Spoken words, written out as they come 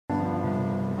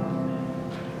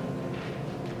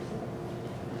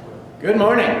Good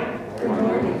morning. Good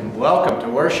morning. Welcome to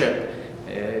worship.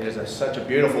 It is such a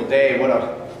beautiful day. What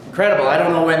incredible. I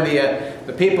don't know when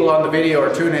the people on the video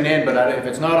are tuning in, but if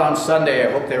it's not on Sunday,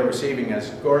 I hope they're receiving as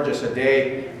gorgeous a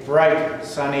day. Bright,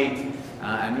 sunny,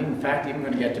 and in fact, even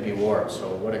going to get to be warm.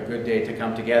 So what a good day to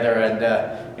come together.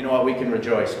 And you know what? We can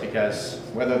rejoice because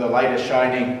whether the light is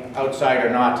shining outside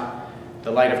or not, the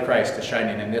light of Christ is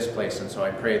shining in this place. And so I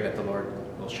pray that the Lord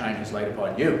will shine his light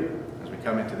upon you as we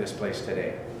come into this place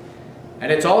today.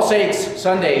 And it's All Saints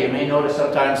Sunday. You may notice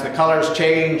sometimes the colors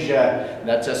change.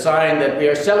 That's a sign that we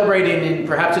are celebrating in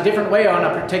perhaps a different way on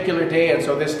a particular day. And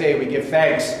so this day we give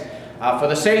thanks for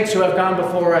the saints who have gone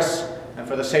before us and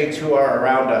for the saints who are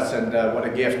around us. And what a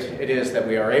gift it is that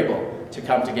we are able to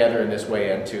come together in this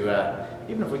way and to,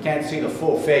 even if we can't see the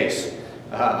full face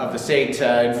of the saint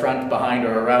in front, behind,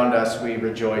 or around us, we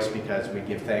rejoice because we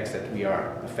give thanks that we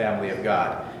are a family of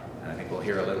God. And I think we'll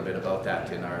hear a little bit about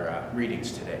that in our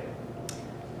readings today.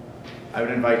 I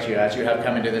would invite you, as you have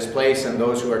come into this place, and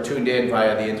those who are tuned in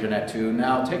via the internet too,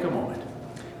 now take a moment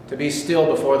to be still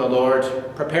before the Lord.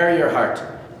 Prepare your heart,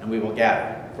 and we will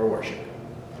gather for worship.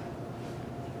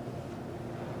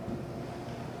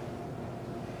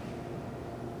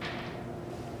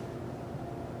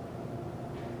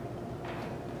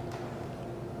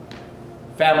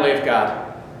 Family of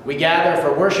God, we gather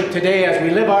for worship today as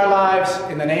we live our lives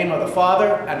in the name of the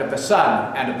Father, and of the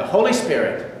Son, and of the Holy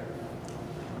Spirit.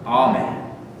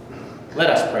 Amen. Let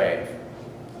us pray.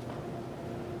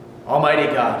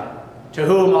 Almighty God, to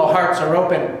whom all hearts are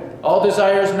open, all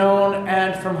desires known,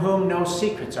 and from whom no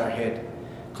secrets are hid,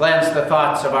 cleanse the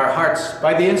thoughts of our hearts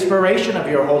by the inspiration of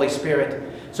your Holy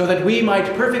Spirit, so that we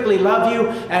might perfectly love you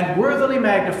and worthily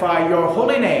magnify your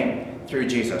holy name through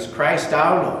Jesus Christ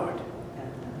our Lord.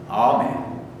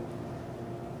 Amen.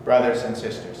 Brothers and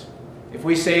sisters, if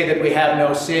we say that we have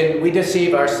no sin, we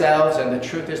deceive ourselves and the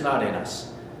truth is not in us.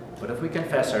 But if we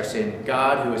confess our sin,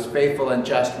 God, who is faithful and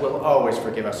just, will always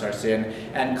forgive us our sin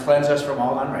and cleanse us from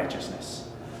all unrighteousness.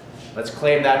 Let's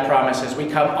claim that promise as we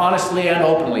come honestly and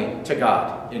openly to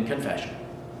God in confession.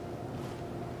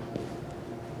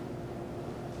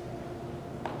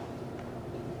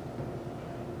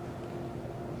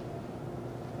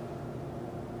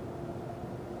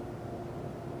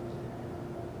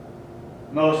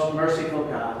 Most merciful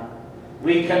God,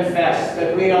 we confess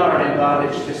that we are in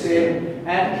bondage to sin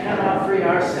and cannot free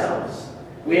ourselves.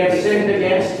 We have sinned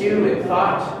against you in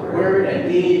thought, word, and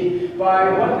deed,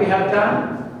 by what we have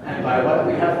done and by what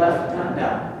we have left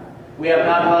undone. We have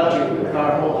not loved you with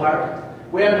our whole heart.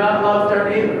 We have not loved our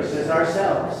neighbors as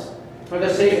ourselves. For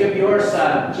the sake of your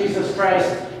Son, Jesus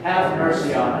Christ, have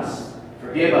mercy on us.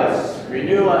 Forgive us,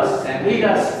 renew us, and lead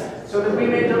us, so that we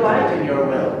may delight in your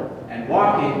will and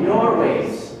walk in your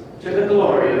ways, to the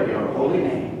glory of your holy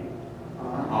name.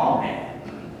 Amen.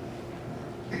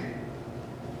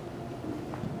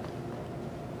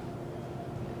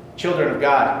 Children of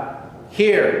God,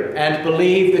 hear and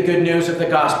believe the good news of the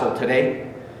gospel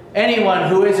today. Anyone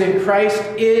who is in Christ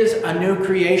is a new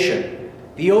creation.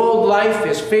 The old life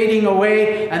is fading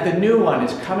away and the new one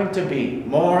is coming to be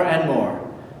more and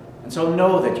more. And so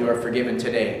know that you are forgiven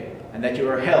today and that you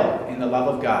are held in the love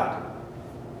of God.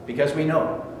 Because we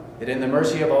know that in the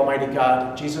mercy of Almighty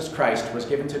God, Jesus Christ was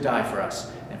given to die for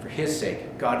us, and for his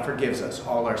sake, God forgives us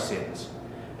all our sins.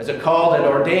 As a called and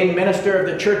ordained minister of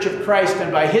the Church of Christ,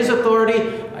 and by his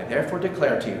authority, I therefore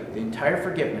declare to you the entire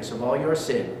forgiveness of all your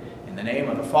sin, in the name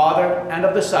of the Father, and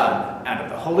of the Son, and of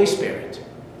the Holy Spirit.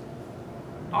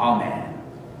 Amen.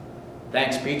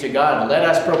 Thanks be to God. Let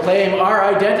us proclaim our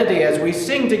identity as we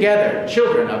sing together,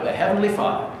 Children of the Heavenly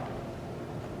Father.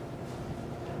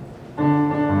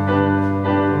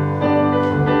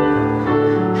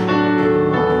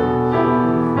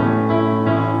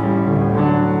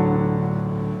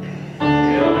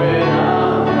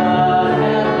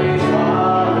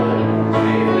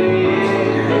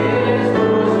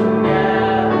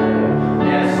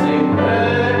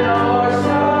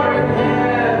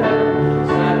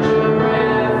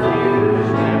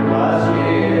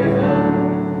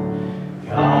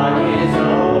 God is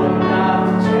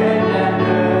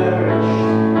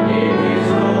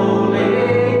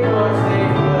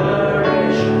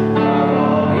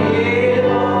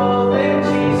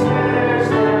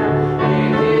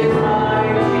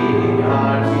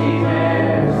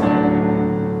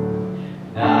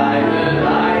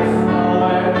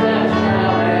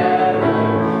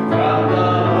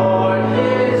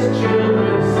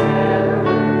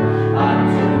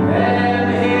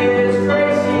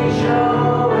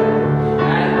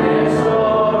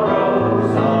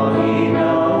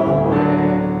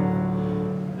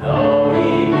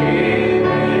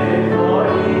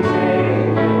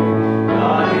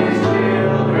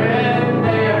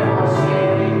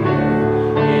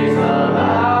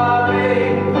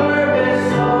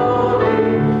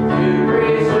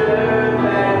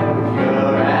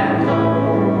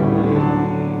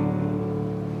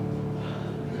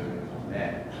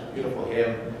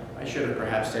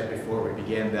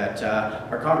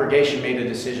our congregation made a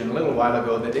decision a little while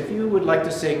ago that if you would like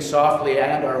to sing softly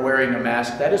and are wearing a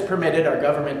mask, that is permitted. Our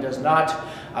government does not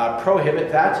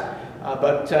prohibit that.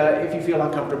 But if you feel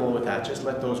uncomfortable with that, just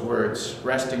let those words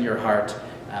rest in your heart,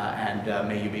 and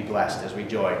may you be blessed as we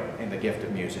join in the gift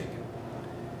of music.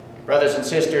 Brothers and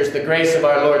sisters, the grace of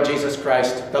our Lord Jesus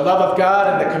Christ, the love of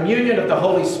God, and the communion of the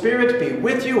Holy Spirit be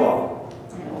with you all.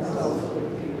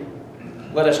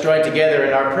 Let us join together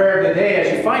in our prayer today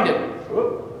as you find it.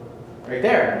 Right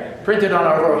there, printed on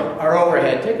our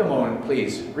overhead. Take a moment,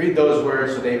 please. Read those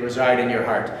words so they reside in your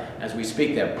heart as we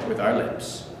speak them with our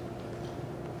lips.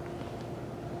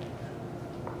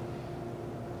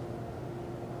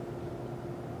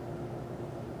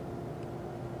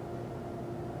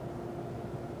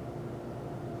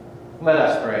 Let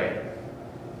us pray.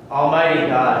 Almighty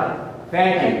God,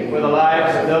 thank you for the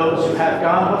lives of those who have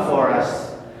gone before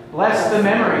us. Bless the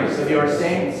memories of your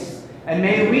saints, and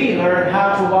may we learn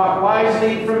how to walk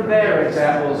wisely from their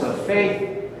examples of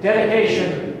faith,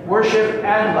 dedication, worship,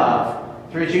 and love,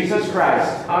 through Jesus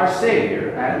Christ, our Savior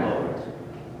and Lord.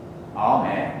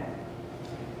 Amen.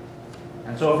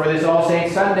 And so for this All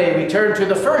Saints Sunday, we turn to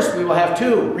the first. We will have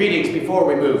two readings before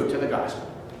we move to the Gospel.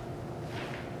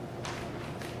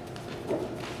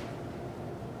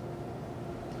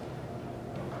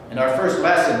 And our first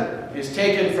lesson is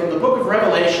taken from the book of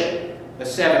Revelation, the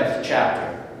 7th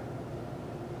chapter.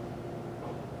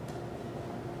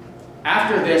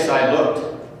 After this I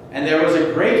looked, and there was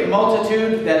a great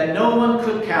multitude that no one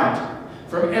could count,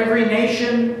 from every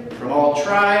nation, from all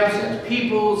tribes and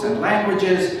peoples and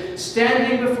languages,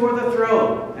 standing before the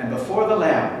throne and before the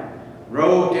Lamb,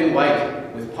 robed in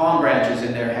white, with palm branches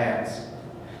in their hands.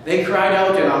 They cried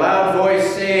out in a loud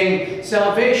voice, saying,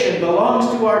 "Salvation belongs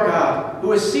to our God,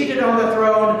 who is seated on the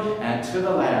throne, and to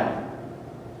the Lamb."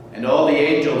 And all the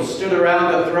angels stood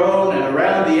around the throne and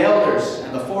around the elders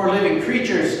and the four living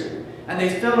creatures, and they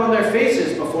fell on their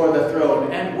faces before the throne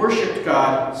and worshipped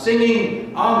God,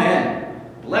 singing, "Amen.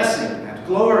 Blessing and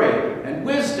glory and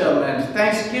wisdom and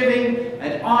thanksgiving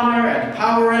and honor and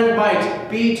power and might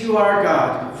be to our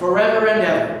God forever and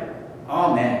ever.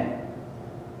 Amen."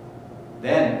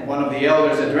 Then one of the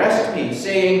elders addressed me,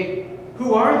 saying,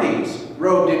 "Who are these,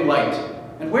 robed in white,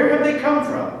 and where have they come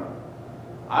from?"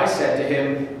 I said to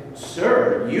him,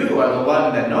 "Sir, you are the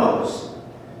one that knows."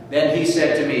 Then he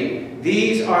said to me,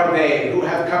 "These are they who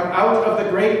have come out of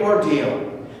the great ordeal.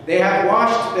 They have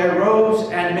washed their robes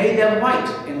and made them white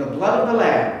in the blood of the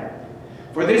Lamb.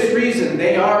 For this reason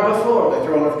they are before the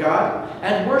throne of God,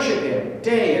 and worship him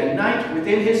day and night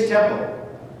within his temple.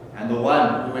 And the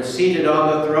one who is seated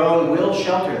on the throne will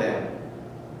shelter them.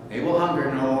 They will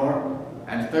hunger no more,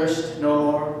 and thirst no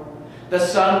more. The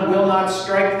sun will not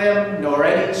strike them, nor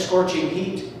any scorching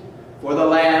heat. For the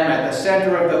Lamb at the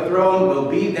center of the throne will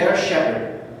be their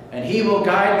shepherd, and he will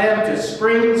guide them to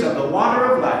springs of the water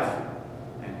of life.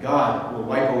 And God will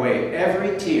wipe away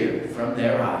every tear from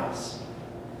their eyes."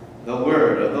 The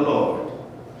word of the Lord.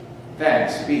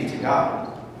 Thanks be to God.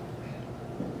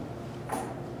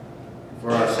 For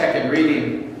our second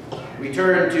reading, we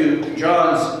turn to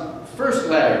John's first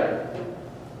letter,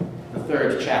 the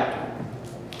 3rd chapter.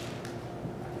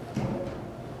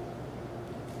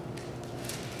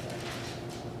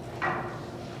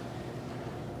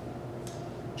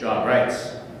 John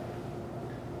writes,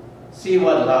 "See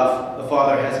what love the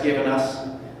Father has given us,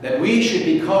 that we should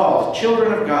be called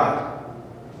children of God.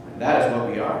 And that is what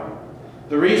we are.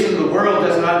 The reason the world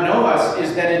does not know us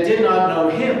is that it did not know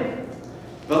him.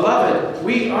 Beloved,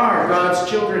 we are God's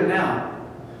children now.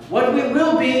 What we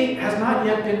will be has not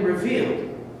yet been revealed.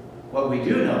 What we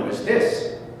do know is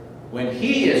this: when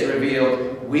he is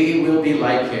revealed, we will be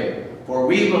like him, for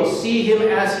we will see him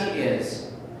as he is.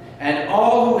 And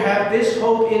all who have this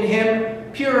hope in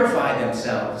him purify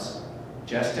themselves,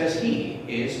 just as he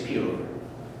is pure."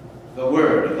 The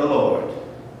word of the Lord.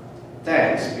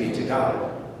 Thanks be to God.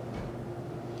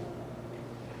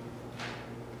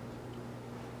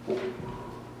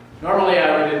 Normally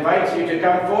I would invite you to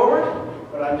come forward,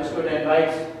 but I'm just going to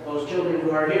invite those children who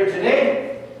are here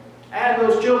today, and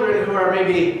those children who are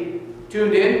maybe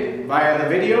tuned in via the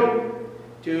video,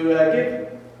 to give a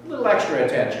little extra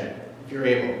attention, if you're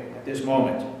able, at this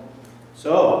moment.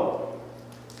 So,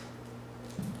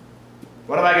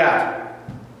 what have I got?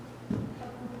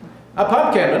 A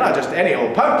pumpkin, but not just any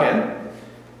old pumpkin.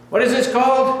 What is this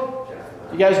called?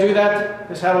 You guys do that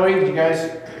this Halloween? You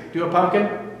guys do a pumpkin?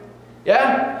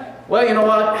 Yeah? Well, you know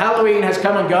what? Halloween has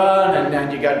come and gone,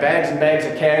 and you got bags and bags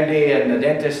of candy, and the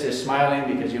dentist is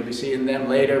smiling because you'll be seeing them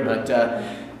later. But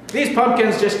these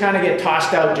pumpkins just kind of get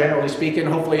tossed out, generally speaking,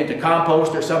 hopefully into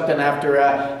compost or something after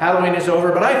Halloween is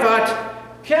over. But I thought,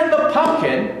 can the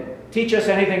pumpkin teach us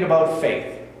anything about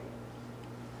faith?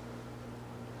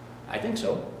 I think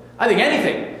so. I think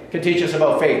anything can teach us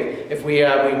about faith if we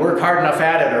work hard enough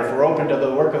at it, or if we're open to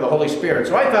the work of the Holy Spirit.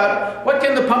 So I thought, what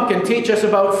can the pumpkin teach us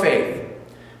about faith?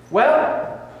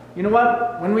 Well, you know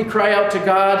what? When we cry out to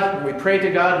God, when we pray to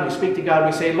God, when we speak to God,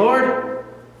 we say, Lord,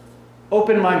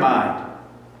 open my mind.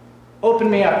 Open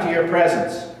me up to your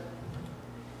presence.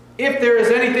 If there is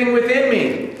anything within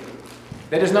me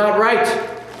that is not right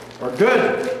or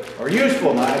good or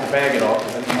useful, now I have to bag it all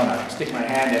because I don't want to stick my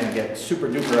hand in and get super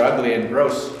duper ugly and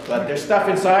gross, but there's stuff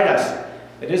inside us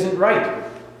that isn't right,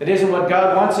 that isn't what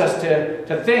God wants us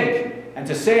to think and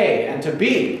to say and to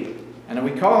be. And then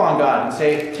we call on God and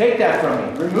say, take that from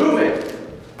me, remove it,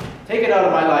 take it out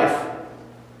of my life.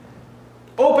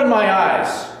 Open my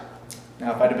eyes.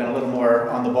 Now, if I'd have been a little more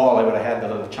on the ball, I would have had the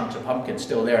little chunks of pumpkin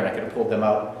still there and I could have pulled them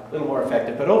out a little more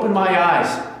effective. But open my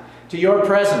eyes to your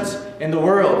presence in the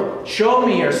world. Show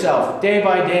me yourself day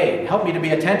by day. Help me to be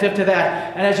attentive to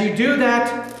that. And as you do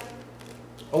that,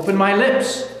 open my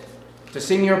lips to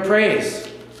sing your praise.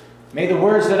 May the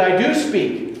words that I do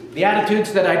speak, the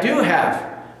attitudes that I do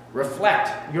have,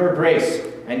 reflect your grace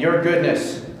and your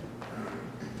goodness.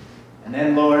 And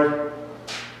then, Lord,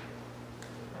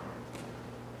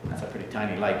 that's a pretty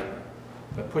tiny light,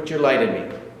 but put your light in me.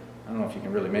 I don't know if you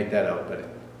can really make that out, but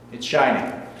it's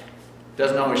shining. It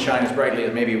doesn't always shine as brightly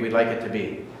as maybe we'd like it to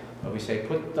be. But we say,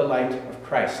 put the light of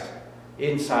Christ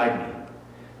inside me,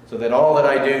 so that all that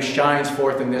I do shines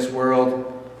forth in this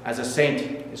world as a saint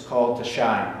is called to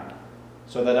shine,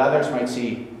 so that others might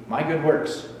see my good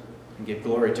works and give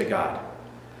glory to God.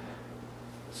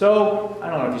 So, I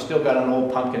don't know if you still got an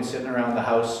old pumpkin sitting around the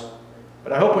house,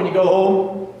 but I hope when you go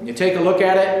home and you take a look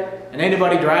at it, and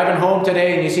anybody driving home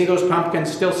today and you see those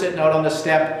pumpkins still sitting out on the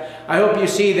step, I hope you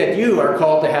see that you are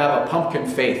called to have a pumpkin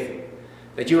faith,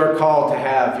 that you are called to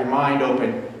have your mind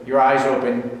open, your eyes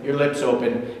open, your lips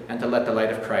open, and to let the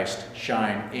light of Christ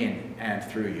shine in and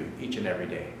through you each and every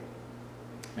day.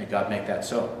 May God make that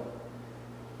so.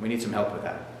 We need some help with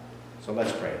that. So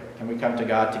let's pray. Can we come to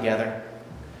God together?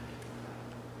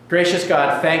 Gracious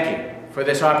God, thank you for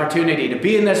this opportunity to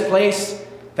be in this place.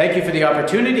 Thank you for the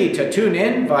opportunity to tune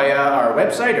in via our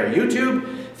website or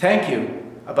YouTube. Thank you,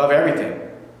 above everything,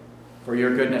 for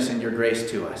your goodness and your grace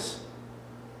to us.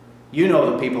 You know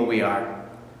the people we are,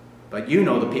 but you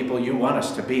know the people you want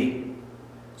us to be.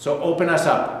 So open us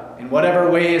up in whatever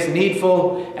way is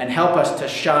needful and help us to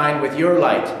shine with your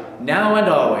light, now and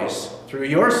always, through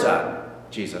your Son,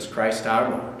 Jesus Christ our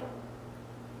Lord.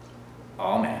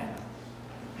 Amen.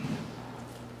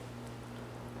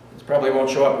 Probably won't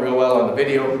show up real well on the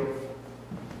video,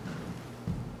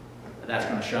 but that's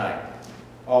going to shine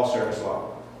all service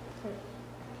long.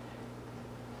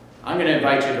 I'm going to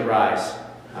invite you to rise.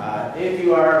 If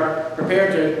you are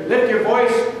prepared to lift your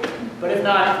voice, but if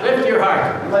not, lift your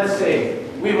heart and let's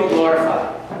sing, "We Will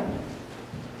Glorify."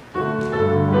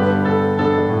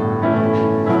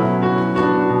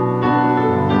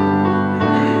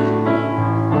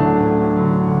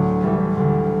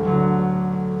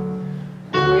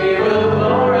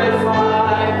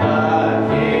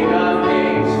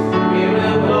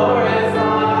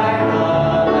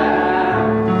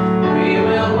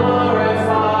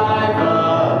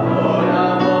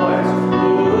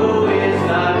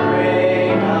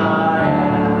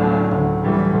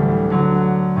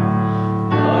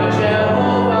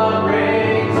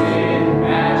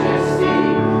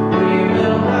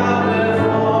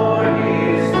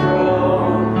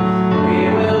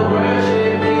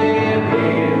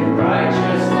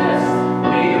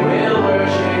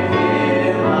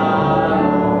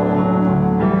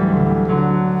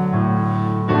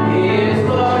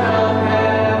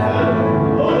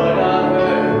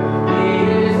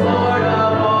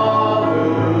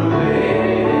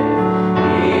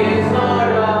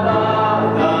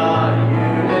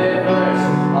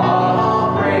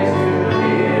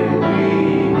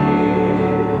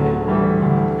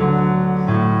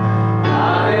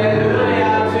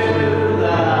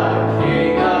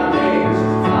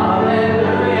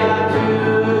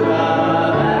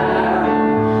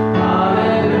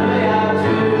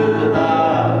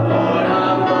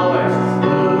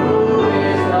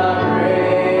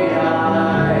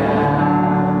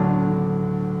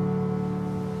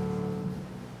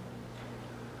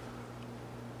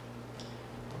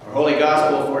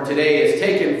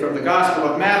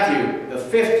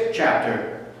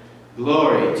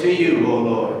 Glory to you, O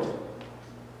Lord.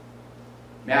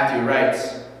 Matthew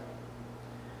writes,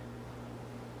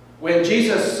 when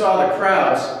Jesus saw the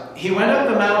crowds, he went up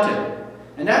the mountain,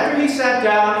 and after he sat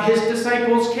down, his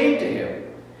disciples came to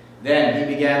him. Then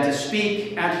he began to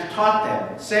speak and taught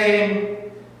them,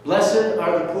 saying, Blessed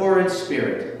are the poor in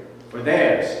spirit, for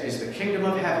theirs is the kingdom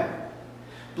of heaven.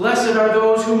 Blessed are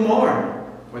those who mourn,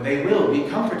 for they will be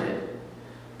comforted.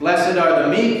 Blessed are the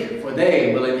meek, for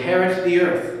they will inherit the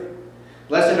earth.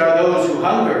 Blessed are those who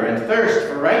hunger and thirst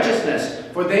for righteousness,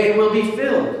 for they will be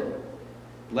filled.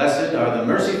 Blessed are the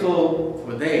merciful,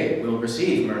 for they will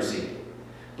receive mercy.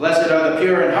 Blessed are the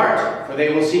pure in heart, for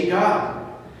they will see God.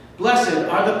 Blessed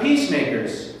are the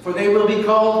peacemakers, for they will be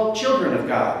called children of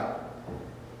God.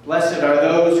 Blessed are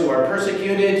those who are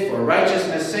persecuted for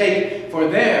righteousness' sake, for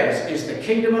theirs is the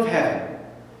kingdom of heaven.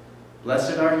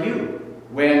 Blessed are you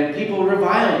when people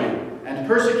revile you and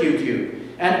persecute you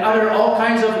and utter all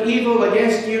kinds of evil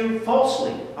against you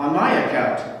falsely on my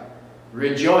account.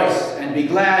 Rejoice and be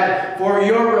glad, for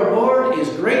your reward is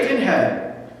great in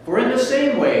heaven. For in the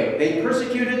same way they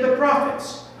persecuted the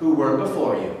prophets who were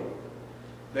before you.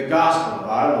 The gospel of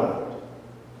our Lord.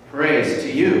 Praise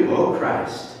to you, O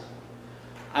Christ.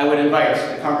 I would invite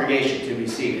the congregation to be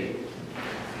seated.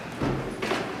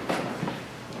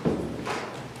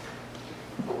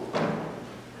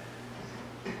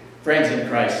 Friends in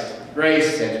Christ,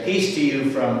 grace and peace to you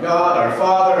from God our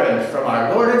Father and from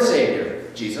our Lord and Savior,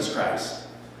 Jesus Christ.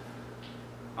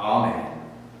 Amen.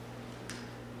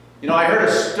 You know, I heard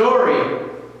a story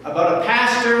about a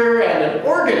pastor and an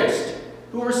organist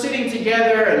who were sitting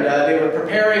together, and they were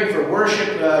preparing for worship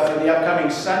for the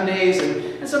upcoming Sundays,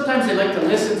 and sometimes they like to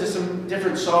listen to some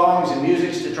different songs and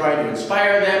musics to try to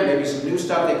inspire them, maybe some new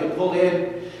stuff they could pull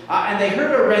in. And they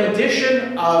heard a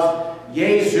rendition of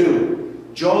Jesu,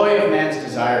 Joy of Man's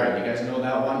Desiring. You guys know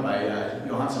that one by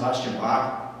Johann Sebastian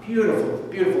Bach? Beautiful,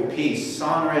 beautiful piece,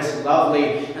 sonorous,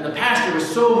 lovely. And the pastor was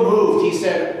so moved, he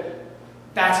said,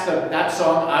 that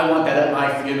song, I want that at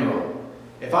my funeral.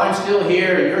 If I'm still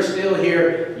here and you're still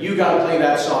here, you got to play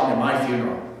that song at my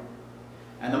funeral.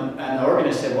 And the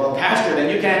organist said, well, pastor,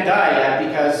 then you can't die yet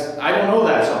because I don't know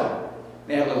that song.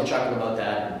 They had a little chuckle about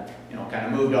that and, kind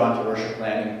of moved on to worship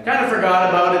planning. Kind of forgot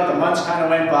about it. The months kind of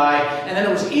went by. And then it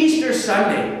was Easter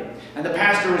Sunday. And the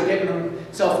pastor was getting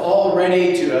himself all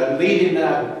ready to lead in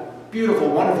that beautiful,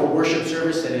 wonderful worship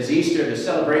service that is Easter, the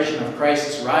celebration of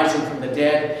Christ's rising from the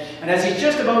dead. And as he's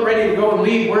just about ready to go and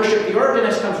lead worship, the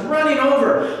organist comes running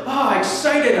over,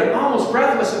 excited and almost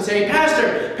breathless, and saying,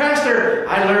 Pastor,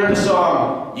 I learned the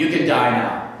song, You Can Die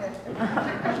Now.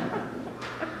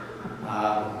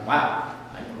 Wow.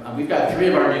 We've got 3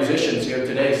 of our musicians here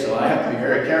today, so I have to be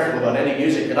very careful about any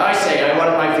music that I say I want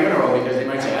at my funeral, because they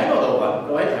might say, I know the one.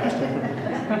 Go ahead,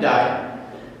 Pastor. You die.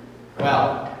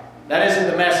 Well, that isn't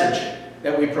the message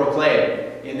that we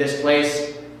proclaim in this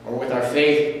place or with our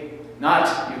faith.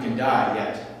 Not, you can die,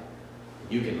 yet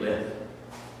you can live.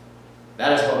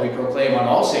 That is what we proclaim on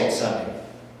All Saints Sunday.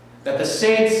 That the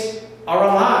saints are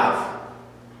alive.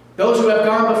 Those who have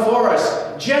gone before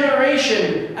us,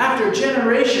 generation after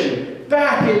generation,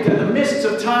 back into the mists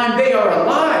of time, they are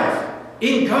alive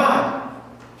in God.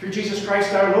 Through Jesus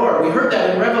Christ our Lord. We heard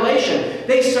that in Revelation.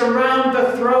 They surround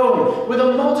the throne with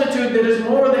a multitude that is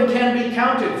more than can be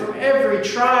counted from every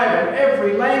tribe and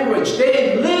every language.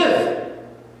 They live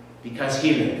because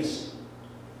He lives.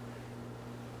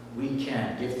 We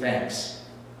can give thanks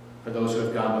for those who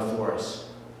have gone before us.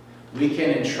 We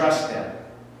can entrust them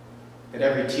that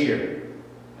every tear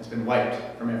has been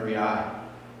wiped from every eye,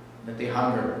 that they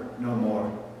hunger no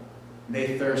more,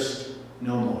 they thirst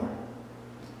no more,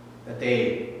 that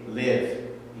they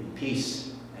live in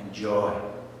peace and joy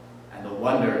and the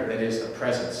wonder that is the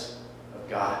presence of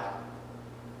God.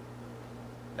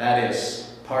 That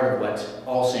is part of what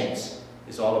All Saints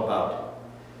is all about.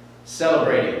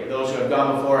 Celebrating those who have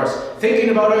gone before us, thinking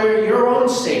about your own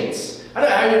saints.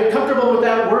 Are you comfortable with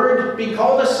that word, being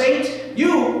called a saint?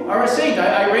 You are a saint.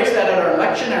 I raised that at our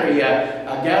lectionary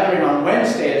gathering on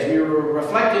Wednesday as we were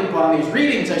reflecting upon these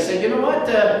readings. I said, you know what?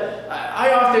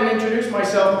 I often introduce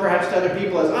myself, perhaps to other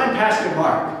people, as I'm Pastor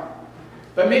Mark.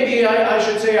 But maybe I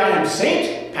should say I am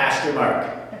Saint Pastor Mark.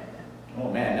 Oh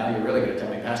man, now you're really going to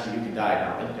tell me, Pastor, you can die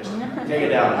now. Just take it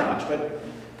down a notch. But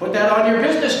put that on your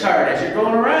business card as you're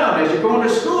going around, as you're going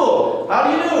to school. How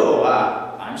do you do?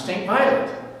 I'm St.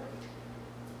 Violet.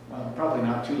 Well, probably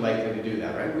not too likely to do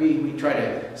that, right? We try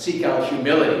to seek out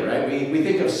humility, right? We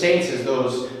think of saints as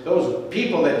those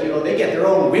people that, they get their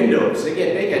own windows. They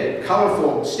get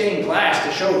colorful stained glass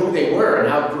to show who they were and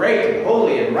how great and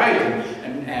holy and right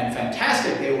and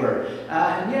fantastic they were.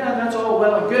 And yeah, that's all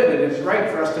well and good, and it's right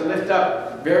for us to lift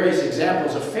up various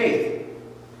examples of faith.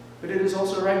 But it is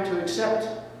also right to accept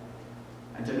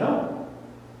and to know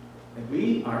that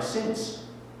we are saints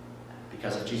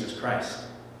because of Jesus Christ.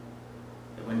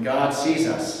 That when God sees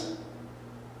us,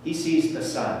 He sees the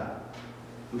Son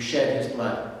who shed His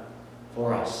blood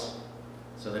for us,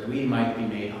 so that we might be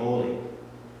made holy,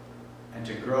 and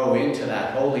to grow into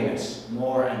that holiness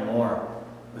more and more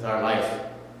with our life,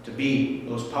 to be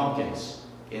those pumpkins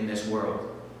in this world.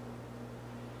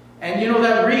 And you know,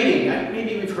 that reading,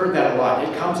 maybe we've heard that a lot.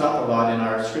 It comes up a lot in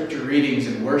our scripture readings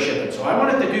and worship. And so I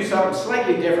wanted to do something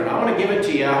slightly different. I want to give it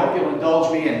to you. I hope you'll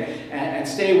indulge me and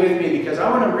stay with me, because I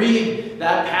want to read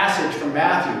that passage from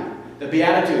Matthew, the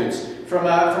Beatitudes, from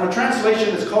a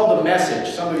translation that's called The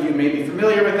Message. Some of you may be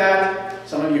familiar with that.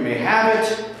 Some of you may have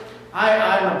it.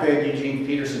 I'm a big Eugene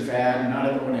Peterson fan. Not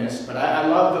everyone is. But I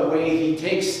love the way he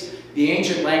takes the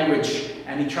ancient language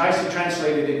and he tries to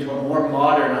translate it into a more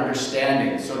modern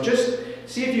understanding. So just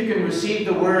see if you can receive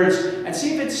the words and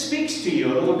see if it speaks to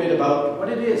you a little bit about what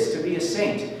it is to be a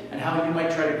saint and how you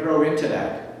might try to grow into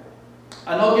that.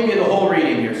 And I'll give you the whole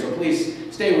reading here, so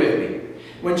please stay with me.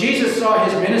 When Jesus saw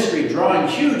his ministry drawing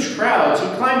huge crowds, he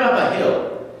climbed up a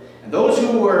hill. And those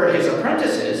who were his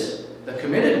apprentices, the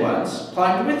committed ones,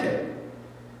 climbed with him.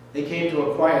 They came to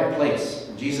a quiet place,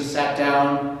 and Jesus sat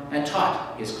down and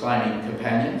taught his climbing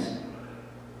companions.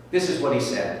 This is what he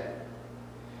said.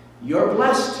 You're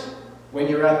blessed when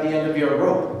you're at the end of your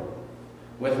rope.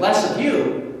 With less of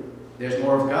you, there's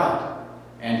more of God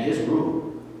and his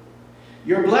rule.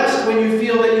 You're blessed when you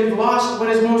feel that you've lost what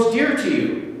is most dear to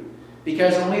you,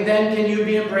 because only then can you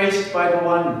be embraced by the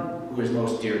one who is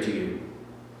most dear to you.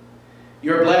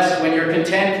 You're blessed when you're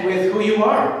content with who you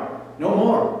are, no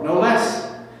more, no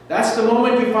less. That's the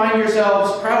moment you find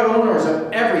yourselves proud owners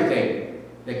of everything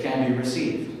that can be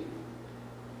received.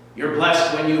 You're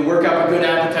blessed when you work up a good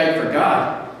appetite for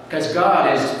God, because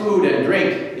God is food and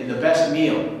drink in the best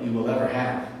meal you will ever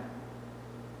have.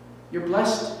 You're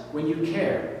blessed when you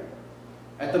care.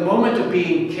 At the moment of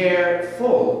being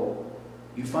careful,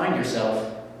 you find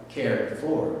yourself cared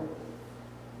for.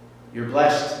 You're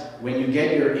blessed when you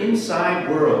get your inside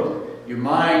world, your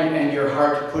mind and your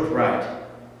heart put right.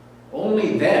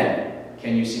 Only then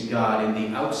can you see God in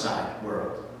the outside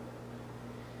world.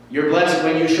 You're blessed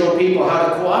when you show people how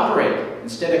to cooperate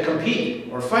instead of compete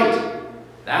or fight.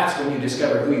 That's when you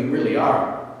discover who you really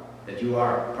are, that you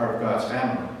are part of God's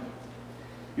family.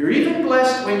 You're even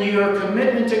blessed when your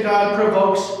commitment to God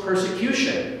provokes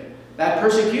persecution. That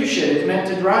persecution is meant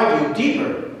to drive you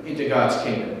deeper into God's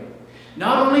kingdom.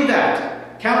 Not only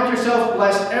that, count yourself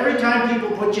blessed every time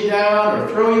people put you down or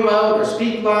throw you out or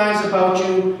speak lies about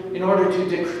you in order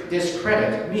to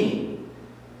discredit me.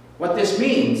 What this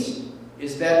means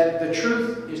is that the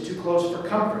truth is too close for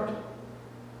comfort.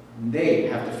 And they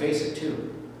have to face it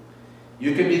too.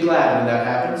 You can be glad when that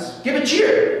happens. Give a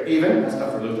cheer, even. That's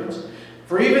not for Lutherans.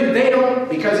 For even they don't,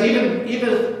 because even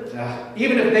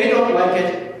if they don't like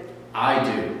it, I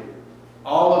do.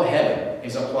 All of heaven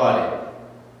is applauding.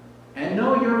 And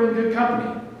know you're in good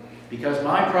company, because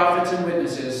my prophets and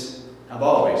witnesses have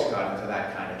always got into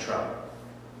that kind of trouble.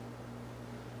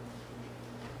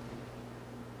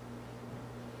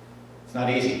 It's not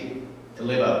easy to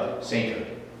live out sainthood.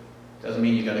 Doesn't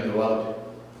mean you got to go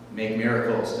out, make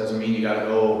miracles. Doesn't mean you got to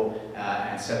go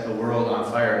and set the world on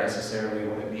fire necessarily.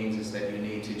 What it means is that you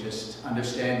need to just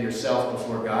understand yourself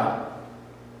before God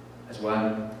as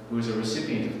one who is a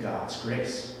recipient of God's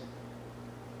grace,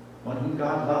 one whom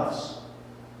God loves,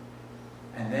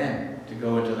 and then to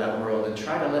go into that world and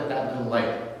try to let that little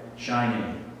light shine in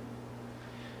you.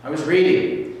 I was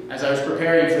reading, as I was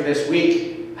preparing for this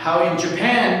week, how in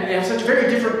Japan they have such a very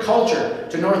different culture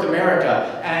to North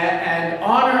America, and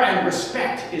honor and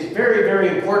respect is very, very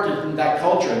important in that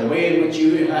culture, in the way in which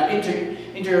you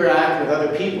interact with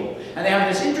other people. And they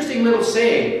have this interesting little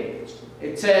saying.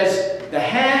 It says, the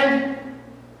hand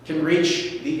can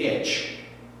reach the itch.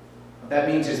 What that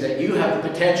means is that you have the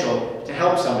potential to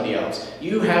help somebody else.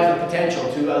 You have the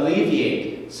potential to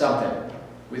alleviate something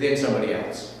within somebody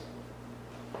else.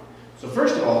 So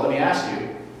first of all, let me ask you,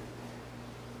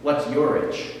 what's your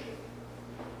itch?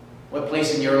 What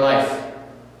place in your life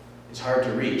is hard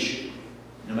to reach?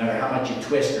 No matter how much you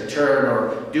twist or turn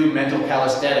or do mental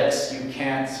calisthenics, you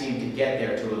can't seem to get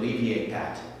there to alleviate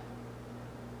that.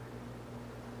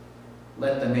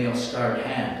 Let the nail-scarred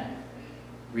hand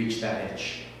reach that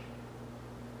itch.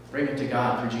 Bring it to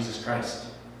God through Jesus Christ.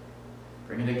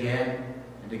 Bring it again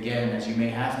and again as you may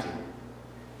have to.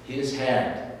 His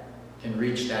hand can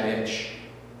reach that itch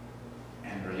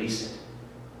and release it.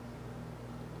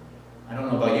 I don't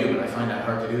know about you, but I find that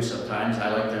hard to do sometimes.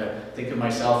 I like to think of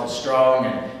myself as strong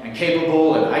and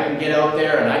capable, and I can get out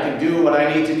there and I can do what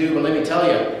I need to do. But let me tell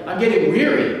you, I'm getting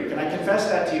weary. Can I confess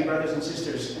that to you, brothers and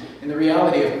sisters? In the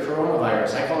reality of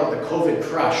coronavirus, I call it the COVID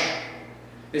crush.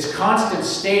 This constant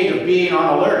state of being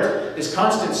on alert, this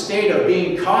constant state of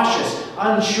being cautious,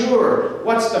 unsure,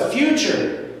 what's the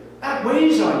future? That that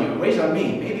weighs on you, weighs on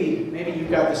me. Maybe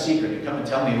you've got the secret. You come and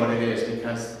tell me what it is,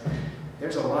 because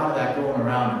there's a lot of that going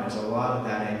around, and there's a lot of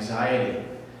that anxiety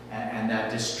and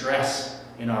that distress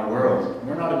in our world.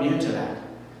 We're not immune to that.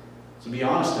 So be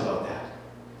honest about that.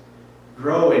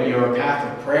 Grow in your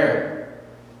path of prayer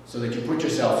so that you put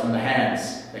yourself in the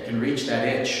hands that can reach that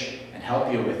itch and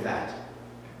help you with that.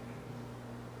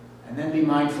 And then be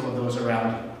mindful of those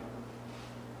around you.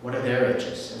 What are their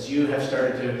itches? As you have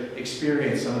started to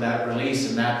experience some of that release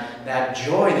and that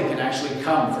joy that can actually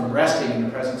come from resting in the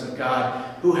presence of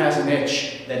God, who has an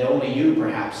itch that only you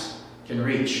perhaps can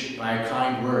reach by a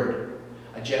kind word,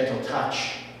 a gentle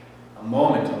touch, a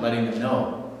moment of letting them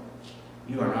know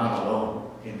you are not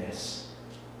alone in this.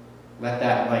 Let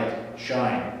that light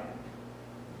shine.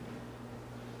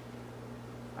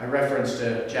 I referenced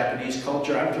Japanese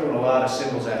culture. I'm throwing a lot of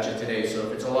symbols at you today, so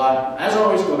if it's a lot, as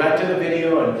always, go back to the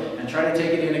video and try to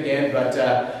take it in again.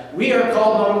 But we are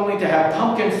called not only to have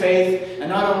pumpkin faith and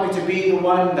not only to be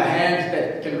the hand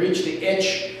that can reach the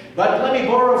itch, but let me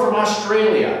borrow from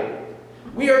Australia.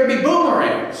 We are to be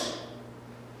boomerangs.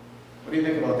 What do you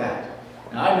think about that?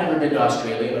 Now, I've never been to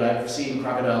Australia, but I've seen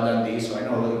Crocodile Dundee, so I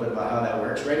know a little bit about how that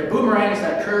works, right? A boomerang is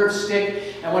that curved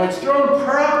stick, and when it's thrown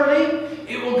properly,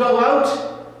 it will go out,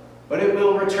 but it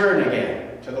will return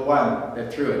again to the one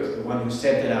that threw it, the one who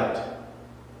sent it out.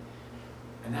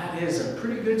 And that is a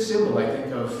pretty good symbol, I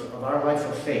think, of our life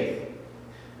of faith.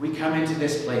 We come into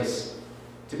this place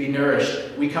to be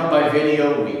nourished. We come by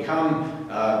video, we come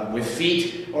with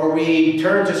feet, or we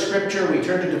turn to Scripture, we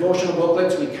turn to devotional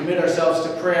booklets, we commit ourselves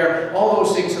to prayer, all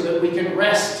those things so that we can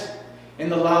rest in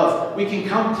the love. We can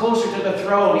come closer to the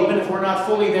throne, even if we're not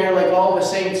fully there like all the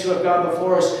saints who have gone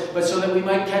before us, but so that we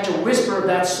might catch a whisper of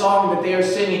that song that they are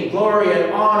singing, glory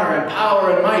and honor and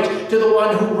power and might to the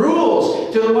one who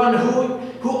rules, to the one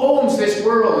who owns this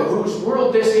world, whose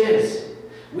world this is.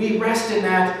 We rest in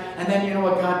that, and then you know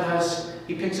what God does?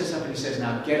 He picks us up and he says,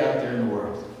 now get out there in the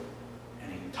world.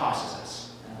 And he tosses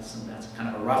us. That's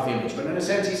kind of a rough image, but in a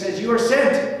sense he says, you are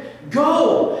sent.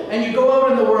 Go! And you go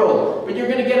out in the world, but you're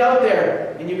going to get out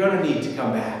there and you're going to need to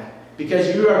come back,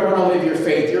 because you are going to live your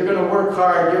faith. You're going to work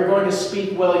hard. You're going to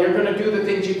speak well. You're going to do the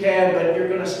things you can, but you're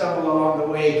going to stumble along the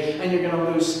way and you're going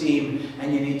to lose steam,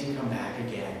 and you need to come back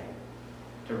again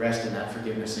to rest in that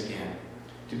forgiveness again,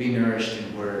 to be nourished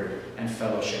in word and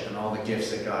fellowship and all the gifts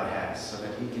that God has, so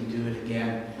that he can do it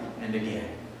again and again.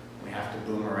 We have to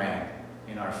boomerang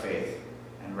in our faith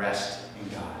and rest in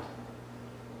God.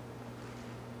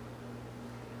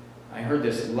 I heard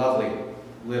this lovely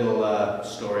little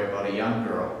story about a young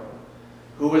girl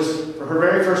who was, for her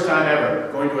very first time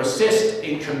ever, going to assist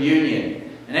in communion.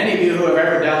 And any of you who have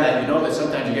ever done that, you know that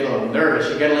sometimes you get a little nervous,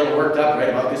 you get a little worked up, right,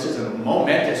 about this is a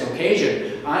momentous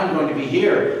occasion. I'm going to be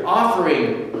here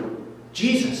offering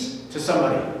Jesus to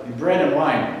somebody in bread and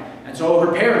wine. And so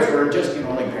her parents were just, you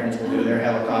know, like parents will do, their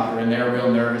helicopter, and they're real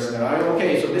nervous. And they're like,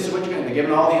 okay, so this is what you're going to, they're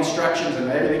giving all the instructions and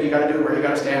everything you got to do, where you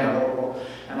got to stand,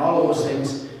 and all of those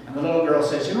things. And the little girl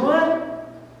says, you know what?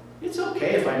 It's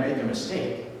okay if I make a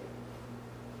mistake.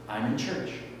 I'm in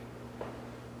church.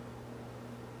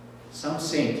 Some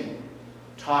saint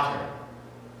taught her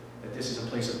that this is a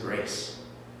place of grace,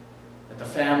 that the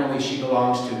family she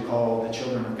belongs to, called the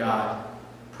children of God,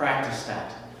 practice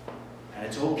that. And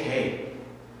it's okay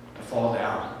to fall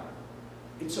down.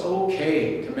 It's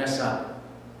okay to mess up.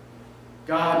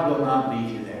 God will not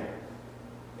leave you there,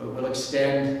 but will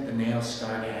extend the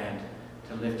nail-scarred hand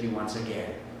to lift you once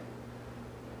again.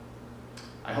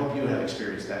 I hope you have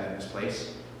experienced that in this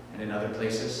place and in other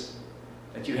places,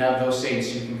 that you have those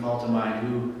saints you can call to mind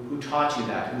who taught you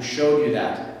that, who showed you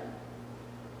that.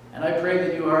 And I pray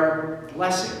that you are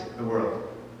blessing the world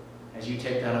as you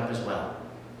take that up as well,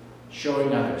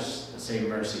 showing others the same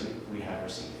mercy we have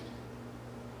received.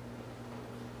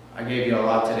 I gave you a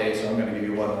lot today, so I'm going to give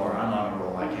you one more. I'm on a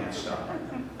roll. I can't stop.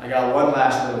 I got one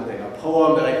last little thing, a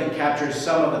poem that I think captures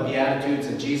some of the Beatitudes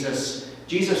that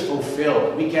Jesus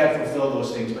fulfilled. We can't fulfill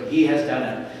those things, but he has done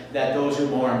it, that those who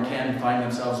mourn can find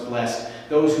themselves blessed.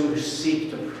 Those who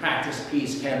seek to practice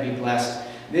peace can be blessed.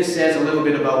 This says a little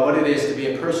bit about what it is to be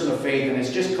a person of faith, and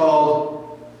it's just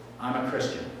called, I'm a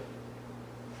Christian.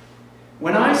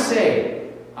 When I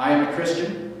say I am a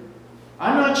Christian,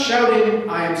 I'm not shouting,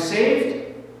 I am saved.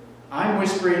 I'm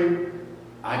whispering,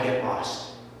 I get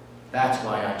lost. That's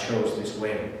why I chose this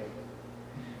way.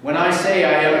 When I say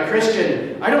I am a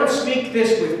Christian, I don't speak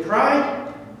this with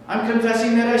pride. I'm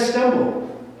confessing that I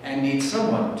stumble and need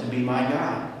someone to be my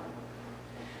guide.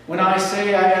 When I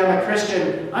say I am a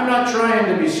Christian, I'm not trying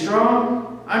to be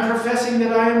strong. I'm professing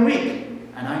that I am weak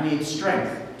and I need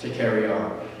strength to carry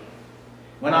on.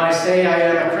 When I say I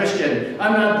am a Christian,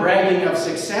 I'm not bragging of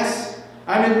success.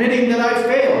 I'm admitting that I've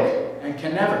failed and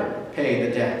can never pay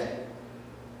the debt.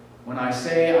 When I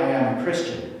say I am a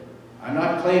Christian, I'm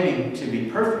not claiming to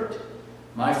be perfect.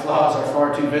 My flaws are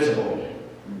far too visible,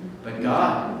 but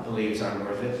God believes I'm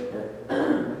worth it.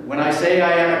 When I say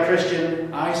I am a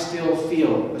Christian, I still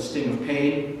feel a sting of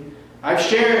pain. I've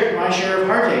shared my share of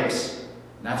heartaches,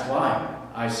 and that's why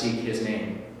I seek his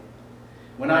name.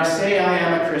 When I say I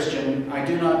am a Christian, I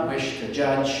do not wish to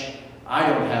judge. I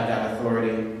don't have that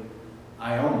authority.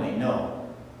 I only know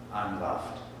I'm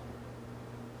loved.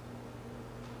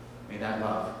 May that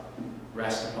love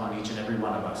rest upon each and every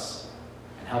one of us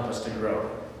and help us to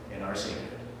grow in our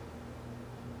sainthood.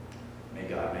 May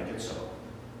God make it so.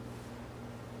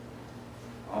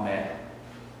 Amen.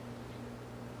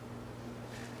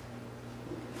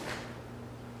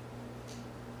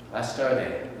 Blessed are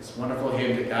they. This wonderful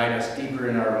hymn to guide us deeper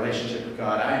in our relationship with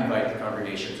God. I invite the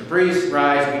congregation to please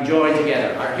rise. We join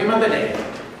together our hymn of the day.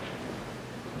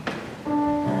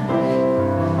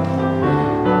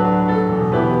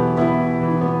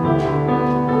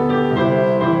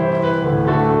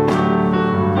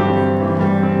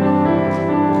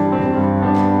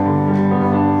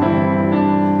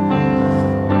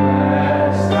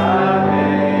 Blessed are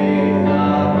they.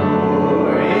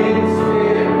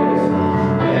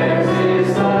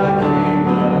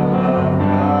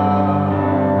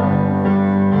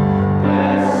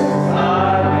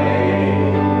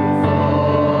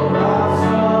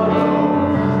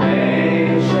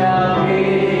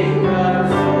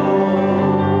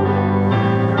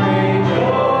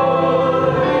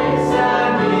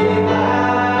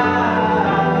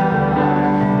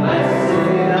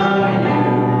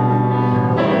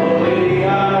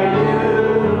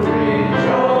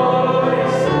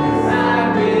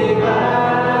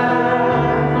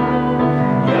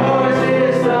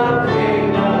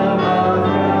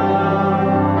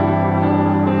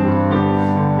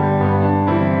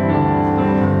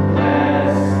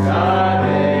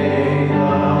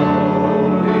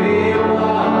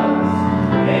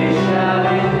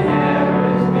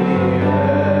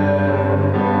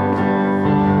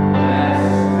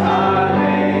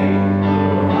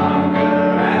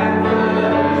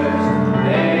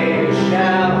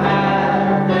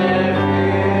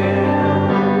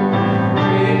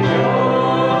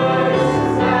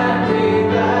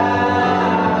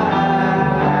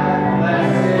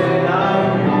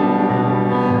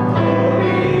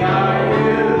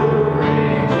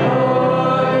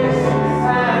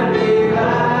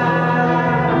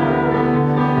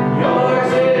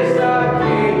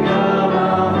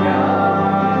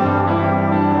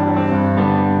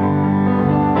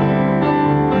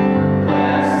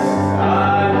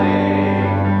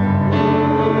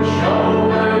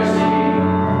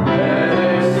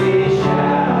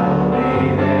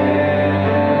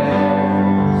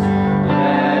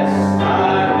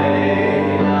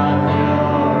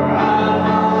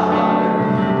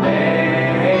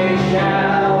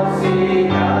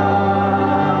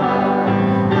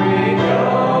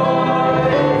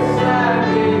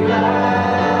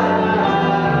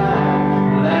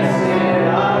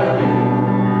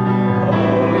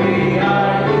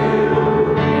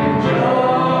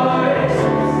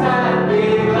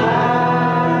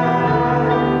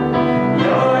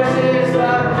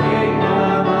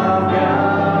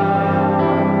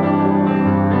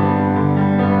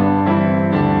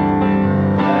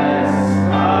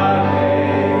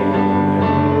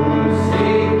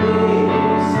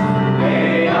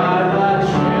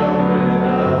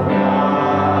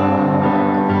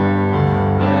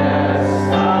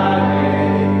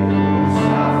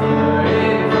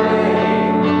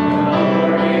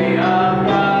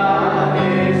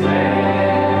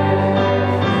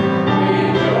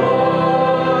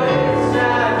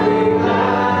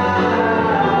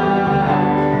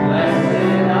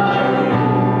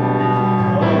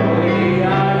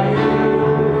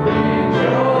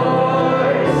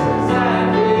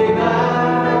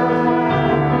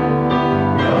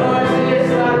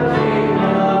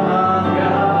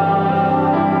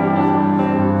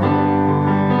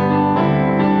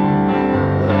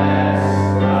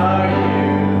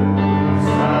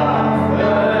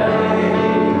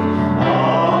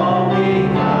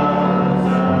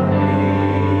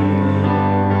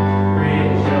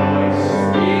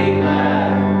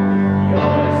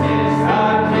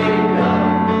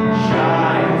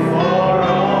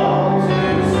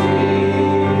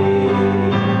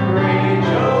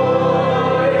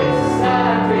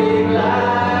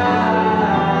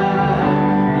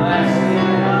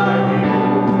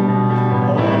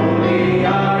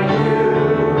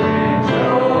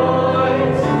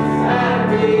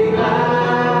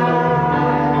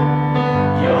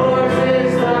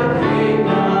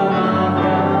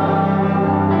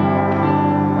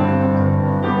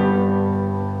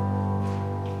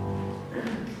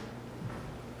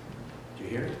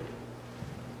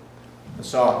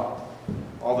 song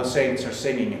all the saints are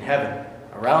singing in heaven,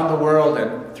 around the world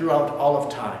and throughout all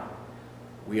of time.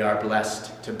 We are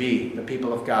blessed to be the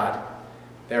people of God.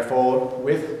 Therefore,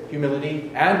 with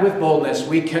humility and with boldness,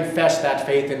 we confess that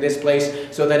faith in this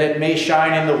place so that it may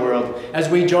shine in the world as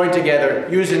we join together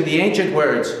using the ancient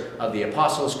words of the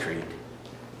Apostles' Creed.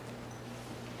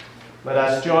 Let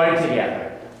us join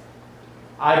together.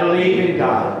 I believe in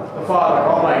God, the Father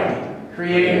Almighty,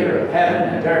 creator of heaven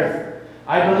and earth.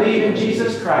 I believe in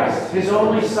Jesus Christ, his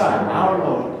only Son, our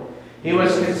Lord. He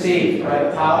was conceived by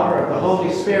the power of the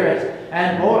Holy Spirit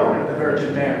and born of the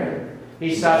Virgin Mary.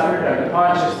 He suffered under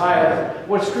Pontius Pilate,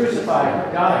 was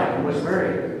crucified, died, and was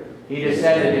buried. He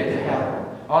descended into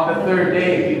hell. On the third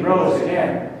day he rose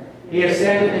again. He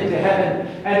ascended into heaven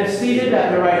and is seated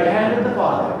at the right hand of the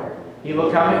Father. He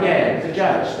will come again to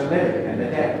judge the living and the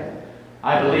dead.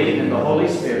 I believe in the Holy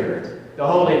Spirit, the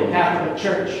Holy Catholic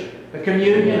Church, the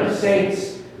communion of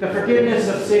saints, the forgiveness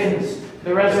of sins,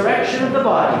 the resurrection of the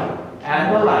body,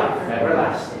 and the life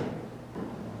everlasting.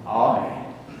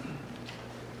 Amen.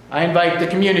 I invite the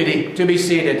community to be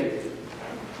seated.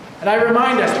 And I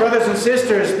remind us, brothers and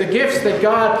sisters, the gifts that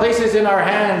God places in our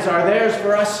hands are theirs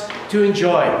for us to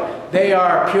enjoy. They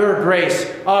are pure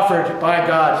grace offered by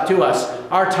God to us,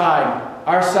 our time,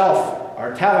 our self,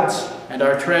 our talents, and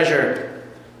our treasure.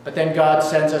 But then God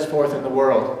sends us forth in the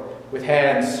world with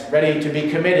hands ready to be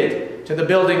committed to the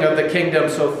building of the kingdom.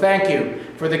 So thank you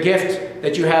for the gift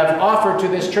that you have offered to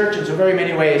this church in so very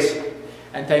many ways.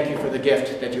 And thank you for the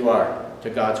gift that you are to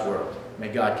God's world. May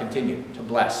God continue to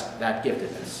bless that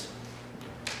giftedness.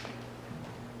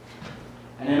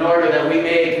 And in order that we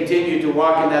may continue to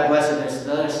walk in that blessedness,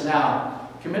 let us now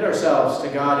commit ourselves to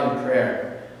God in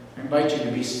prayer. I invite you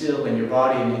to be still in your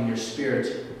body and in your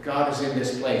spirit. God is in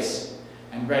this place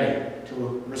and ready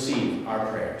to receive our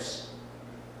prayers.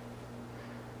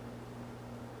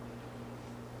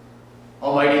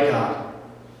 Almighty God,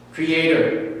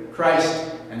 Creator,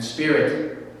 Christ, and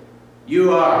Spirit,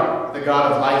 you are the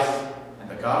God of life and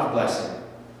the God of blessing.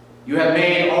 You have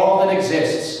made all that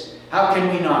exists. How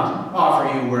can we not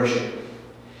offer you worship?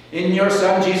 In your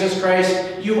Son, Jesus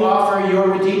Christ, you offer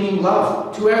your redeeming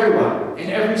love to everyone in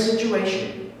every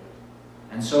situation.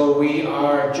 And so we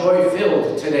are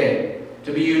joy-filled today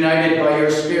to be united by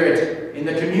your Spirit in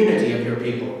the community of your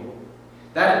people.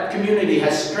 That community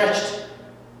has stretched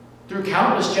through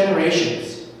countless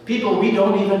generations, people we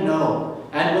don't even know,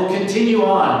 and will continue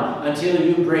on until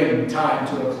you bring time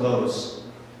to a close.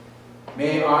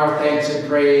 May our thanks and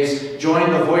praise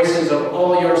join the voices of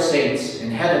all your saints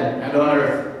in heaven and on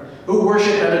earth, who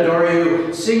worship and adore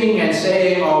you, singing and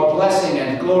saying, all blessing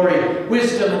and glory,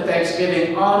 wisdom and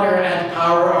thanksgiving, honor and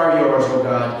power are yours, O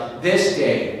God, this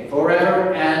day,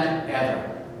 forever and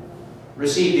ever.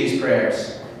 Receive these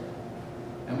prayers.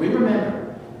 And we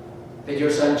remember that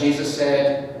your Son Jesus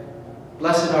said,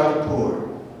 blessed are the poor.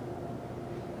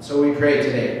 And so we pray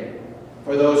today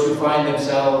for those who find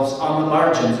themselves on the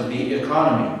margins of the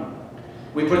economy.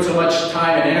 We put so much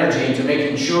time and energy into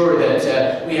making sure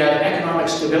that we have economic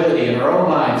stability in our own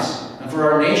lives and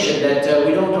for our nation that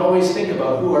we don't always think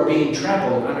about who are being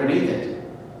trampled underneath it.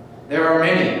 There are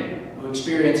many who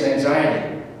experience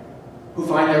anxiety, who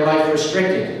find their life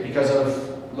restricted because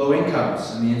of low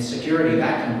incomes and the insecurity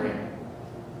that can bring.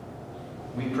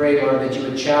 We pray, Lord, that you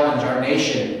would challenge our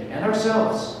nation and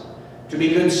ourselves to be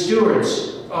good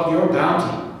stewards of your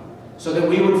bounty, so that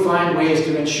we would find ways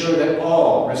to ensure that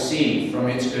all receive from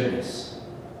its goodness.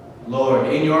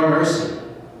 Lord, in your mercy,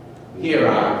 hear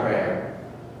our prayer.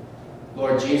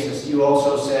 Lord Jesus, you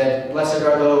also said, blessed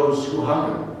are those who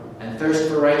hunger and thirst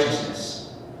for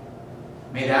righteousness.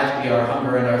 May that be our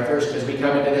hunger and our thirst as we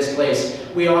come into this place.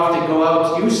 We often go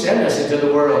out, you send us into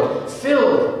the world,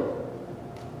 filled.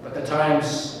 But the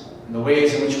times and the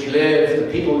ways in which we live,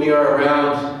 the people we are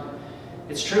around,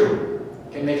 it's true,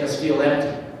 can make us feel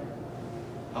empty.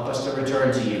 Help us to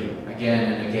return to you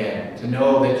again and again, to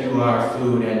know that you are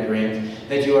food and drink,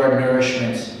 that you are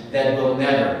nourishment that will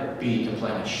never be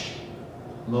replenished.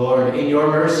 Lord, in your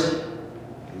mercy,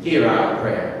 hear our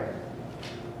prayer.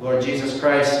 Lord Jesus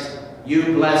Christ, you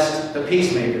blessed the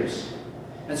peacemakers.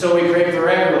 And so we pray for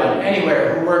everyone,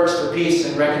 anywhere, who works for peace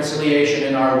and reconciliation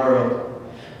in our world.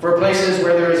 For places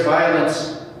where there is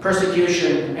violence,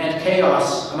 persecution, and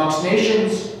chaos amongst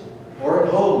nations or in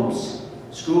homes,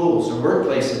 schools, or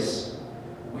workplaces,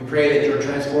 we pray that your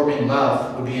transforming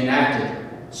love would be enacted,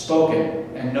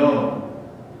 spoken, and known.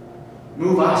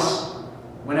 Move us,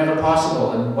 whenever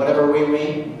possible, in whatever way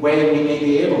we may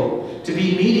be able, to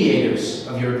be mediators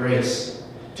of your grace,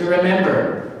 to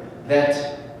remember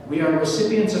that we are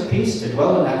recipients of peace, to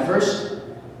dwell in that first,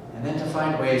 and and then to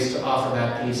find ways to offer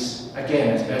that peace again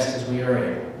as best as we are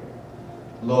able.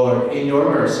 Lord, in your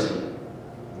mercy,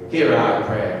 hear our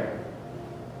prayer.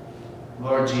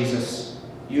 Lord Jesus,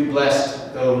 you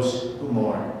blessed those who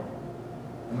mourn.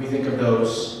 And we think of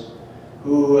those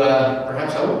who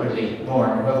perhaps outwardly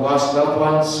mourn, who have lost loved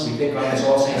ones. We think on this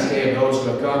All Saints' Day of those who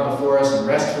have gone before us and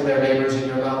rest from their labors in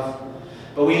your love.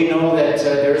 But we know that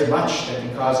there is much that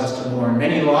can cause us to mourn,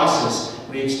 many losses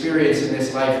we experience in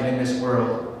this life and in this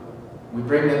world. We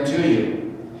bring them to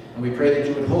you, and we pray that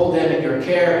you would hold them in your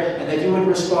care and that you would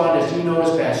respond as you know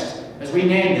is best, as we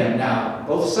name them now,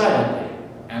 both silently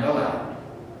and aloud.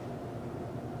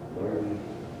 Lord, we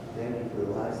thank you for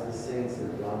the lives of the saints that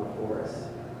have gone before us,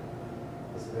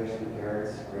 especially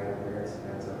parents, grandparents,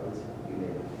 aunts, uncles, you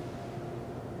name it.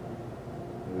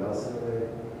 We also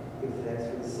give thanks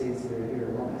for the saints that are here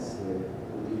among us who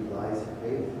lead lives of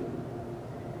faith.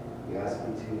 We ask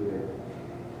you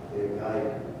to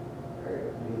guide our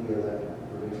newly elected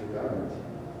provincial government,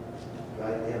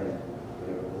 guide them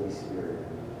with the Holy Spirit,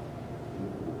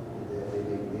 that they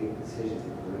make decisions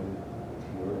that bring to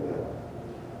your will.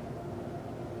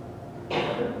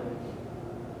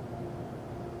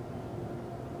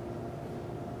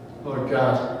 Lord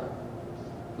God,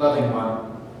 loving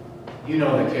one, you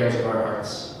know the cares of our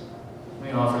hearts.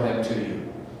 We offer them to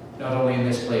you, not only in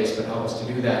this place, but help us to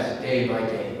do that day by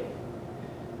day.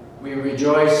 We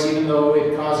rejoice even though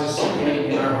it causes pain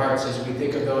in our hearts as we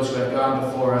think of those who have gone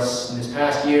before us. In this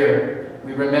past year,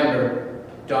 we remember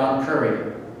Don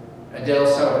Curry, Adele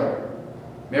Souther,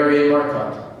 Marion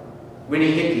Marcotte, Winnie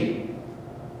Hickey,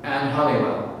 Anne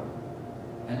Hollywell,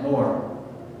 and more.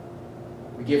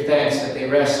 We give thanks that they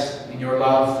rest in your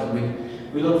love, and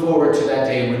we look forward to that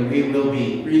day when we will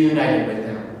be reunited with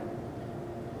them.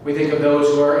 We think of those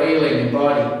who are ailing in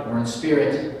body or in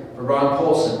spirit, for Ron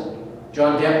Polson,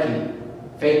 John Dempke,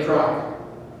 Faye Kroc,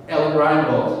 Ellen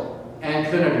Reinbold, Ann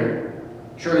Kueniger,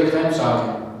 Shirley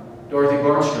Femshagen, Dorothy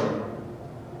Bornstrom.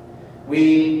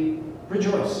 We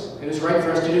rejoice. It is right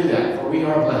for us to do that, for we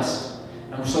are blessed.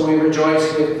 And so we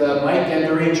rejoice with Mike and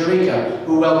Doreen Jerica,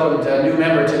 who welcomed a new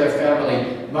member to their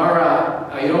family, Mara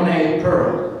Ione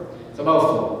Pearl. It's a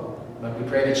mouthful, but we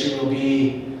pray that she will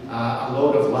be a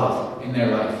load of love in their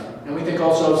life. And we think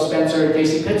also of Spencer and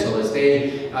Casey Pitzel as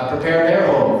they prepare their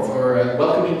home for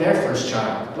welcoming their first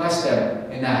child. Bless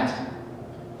them in that.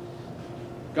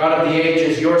 God of the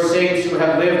ages, your saints who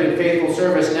have lived in faithful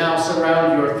service now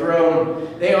surround your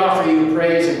throne. They offer you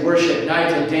praise and worship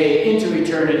night and day into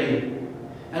eternity.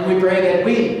 And we pray that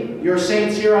we, your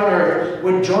saints here on earth,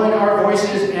 would join our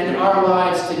voices and our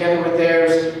lives together with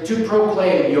theirs to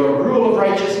proclaim your rule of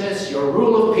righteousness, your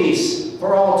rule of peace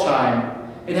for all time.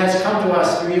 It has come to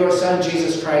us through your Son,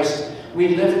 Jesus Christ.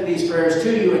 We lift these prayers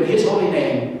to you in his holy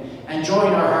name and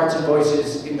join our hearts and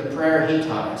voices in the prayer he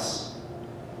taught us.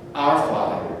 Our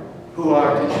Father, who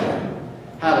art in heaven,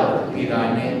 hallowed be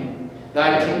thy name.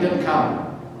 Thy kingdom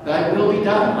come, thy will be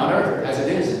done on earth as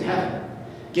it is in heaven.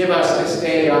 Give us this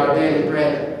day our daily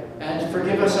bread, and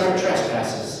forgive us our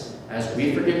trespasses, as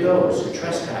we forgive those who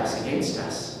trespass against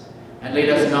us. And lead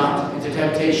us not into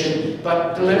temptation,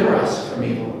 but deliver us from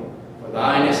evil. For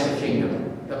thine is the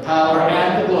kingdom, the power,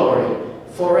 and the glory,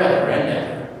 forever and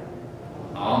ever.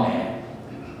 Amen.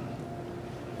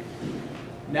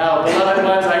 Now, beloved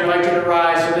ones, I invite you to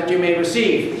rise so that you may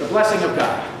receive the blessing of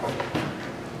God.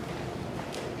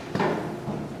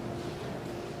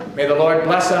 May the Lord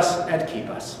bless us and keep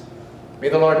us. May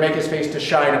the Lord make his face to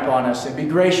shine upon us and be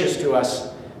gracious to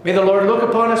us. May the Lord look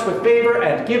upon us with favor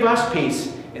and give us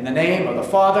peace. In the name of the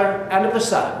Father, and of the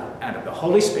Son, and of the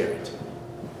Holy Spirit.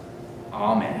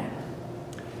 Amen.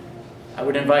 I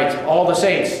would invite all the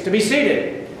saints to be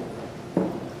seated.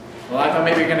 Well, I thought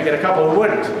maybe you're going to get a couple who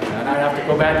wouldn't, and I'd have to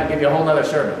go back and give you a whole other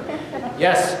sermon.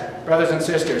 Yes, brothers and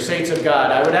sisters, saints of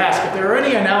God, I would ask if there are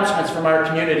any announcements from our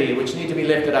community which need to be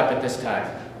lifted up at this time.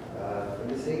 For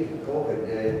the sake of COVID,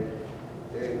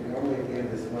 normally at the end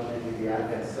of this month we do the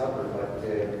Advent Supper, but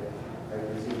I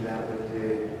presume that would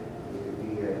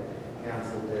be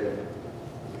canceled because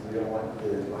we don't want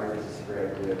the virus to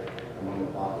spread among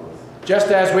the populace. Just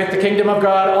as with the kingdom of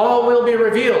God, all will be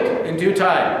revealed in due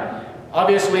time.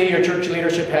 Obviously, your church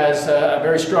leadership has a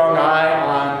very strong eye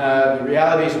on the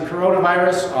realities of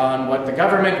coronavirus, on what the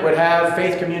government would have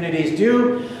faith communities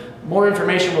do. More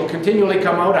information will continually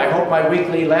come out. I hope my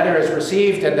weekly letter is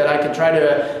received and that I can try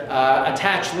to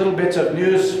attach little bits of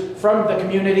news from the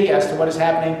community as to what is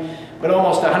happening. But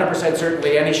almost 100%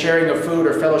 certainly, any sharing of food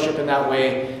or fellowship in that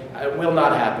way will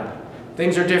not happen.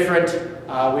 Things are different.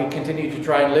 We continue to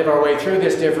try and live our way through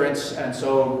this difference, and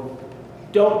so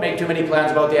don't make too many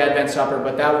plans about the Advent Supper,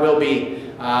 but that will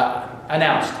be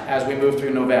announced as we move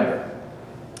through November.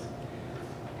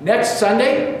 Next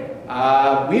Sunday,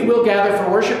 we will gather for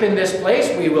worship in this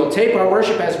place. We will tape our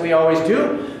worship as we always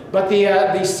do. But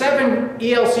the 7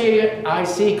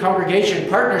 ELCIC congregation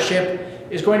partnership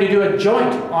is going to do a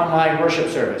joint online worship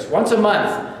service. Once a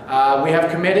month, we have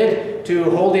committed to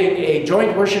holding a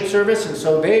joint worship service, and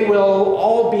so they will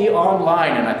all be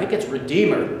online, and I think it's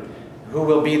Redeemer who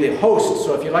will be the host.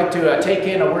 So if you'd like to take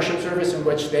in a worship service in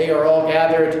which they are all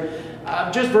gathered,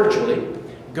 just virtually,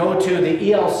 go to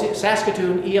the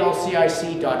Saskatoon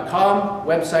ELCIC.com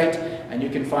website, and you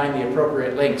can find the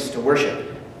appropriate links to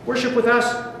worship. Worship with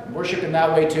us, worship in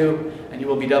that way too, and you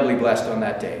will be doubly blessed on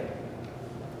that day.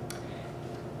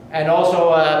 And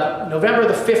also November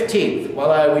the 15th,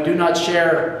 while we do not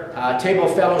share table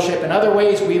fellowship in other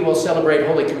ways, we will celebrate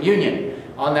Holy Communion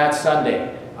on that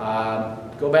Sunday.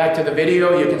 Go back to the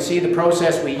video, you can see the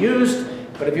process we used,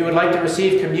 but if you would like to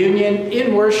receive communion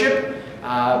in worship,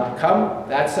 come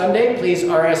that Sunday. Please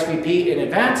RSVP in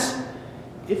advance.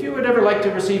 If you would ever like to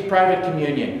receive private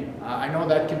communion, I know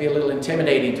that can be a little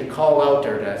intimidating to call out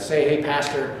or to say, hey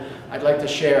Pastor, I'd like to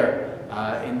share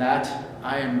in that.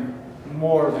 I am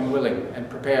more than willing and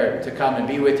prepared to come and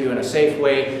be with you in a safe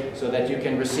way so that you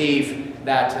can receive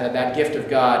that gift of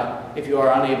God if you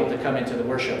are unable to come into the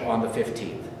worship on the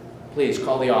 15th. Please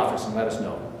call the office and let us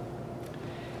know.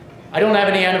 I don't have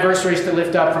any anniversaries to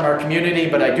lift up from our community,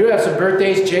 but I do have some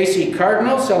birthdays. J.C.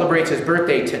 Cardinal celebrates his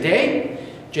birthday today.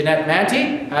 Jeanette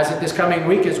Manty has it this coming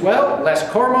week as well. Les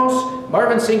Cormos,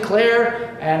 Marvin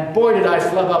Sinclair, and boy did I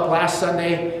flub up last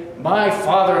Sunday. My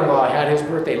father-in-law had his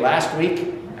birthday last week,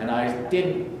 and I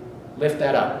didn't lift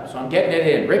that up. So I'm getting it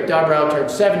in. Rick Dobrow turned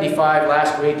 75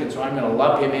 last week, and so I'm going to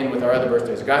lump him in with our other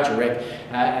birthdays. I got you, Rick.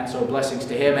 And so blessings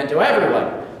to him and to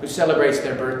everyone who celebrates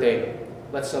their birthday.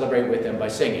 Let's celebrate with them by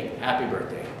singing Happy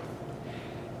Birthday.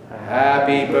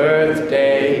 Happy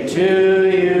birthday to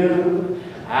you.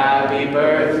 Happy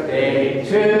birthday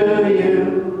to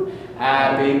you.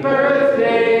 Happy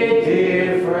birthday,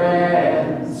 dear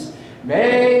friends.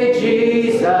 May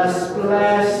Jesus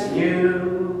bless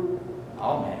you.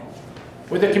 Amen.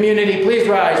 With the community, please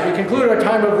rise. We conclude our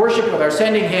time of worship with our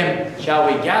sending hymn, Shall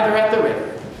We Gather at the River?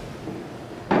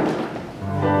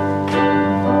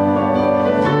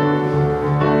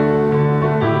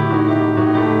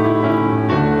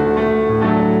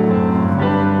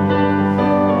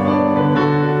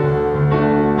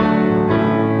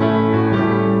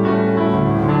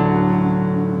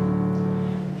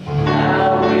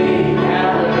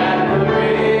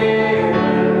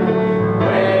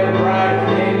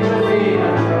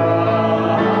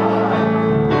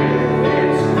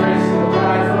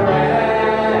 Forever.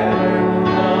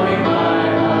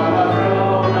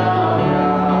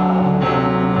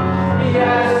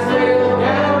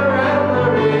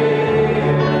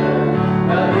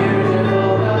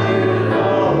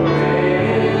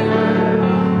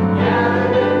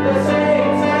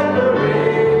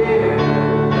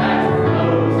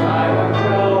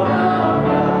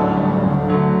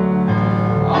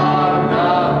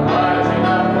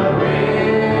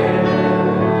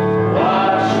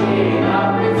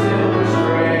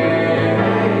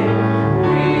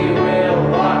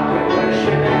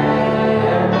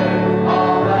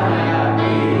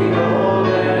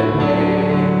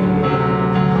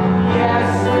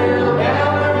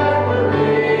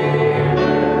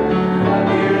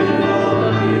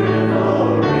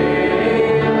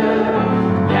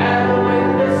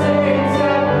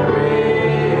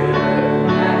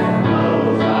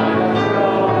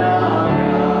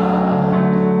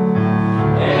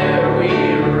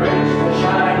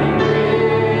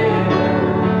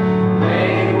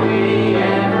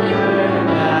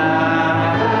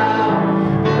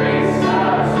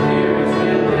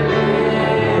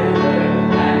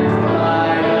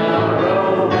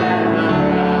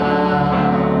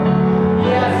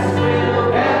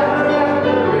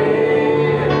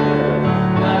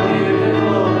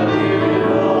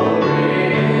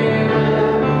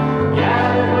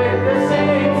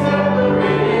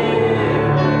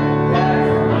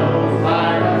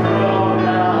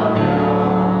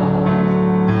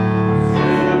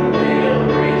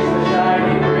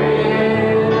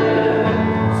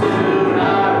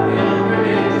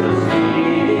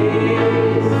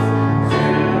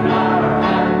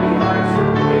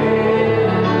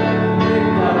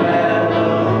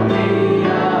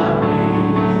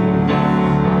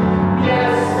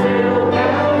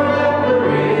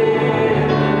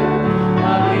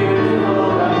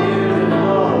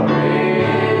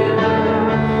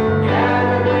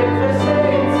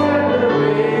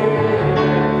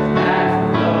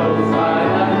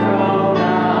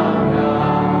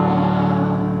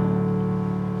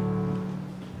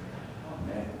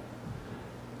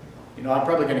 You know, I'm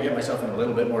probably going to get myself in a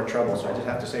little bit more trouble, so I just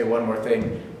have to say one more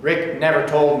thing. Rick never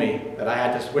told me that I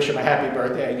had to wish him a happy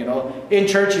birthday. You know, in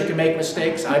church you can make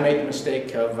mistakes. I made the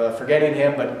mistake of forgetting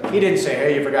him, but he didn't say,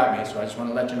 hey, you forgot me. So I just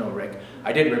want to let you know, Rick,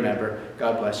 I did remember.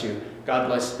 God bless you. God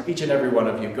bless each and every one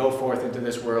of you. Go forth into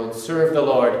this world. Serve the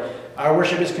Lord. Our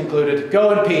worship is concluded.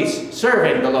 Go in peace,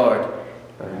 serving the Lord.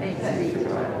 Amen.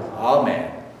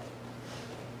 Amen.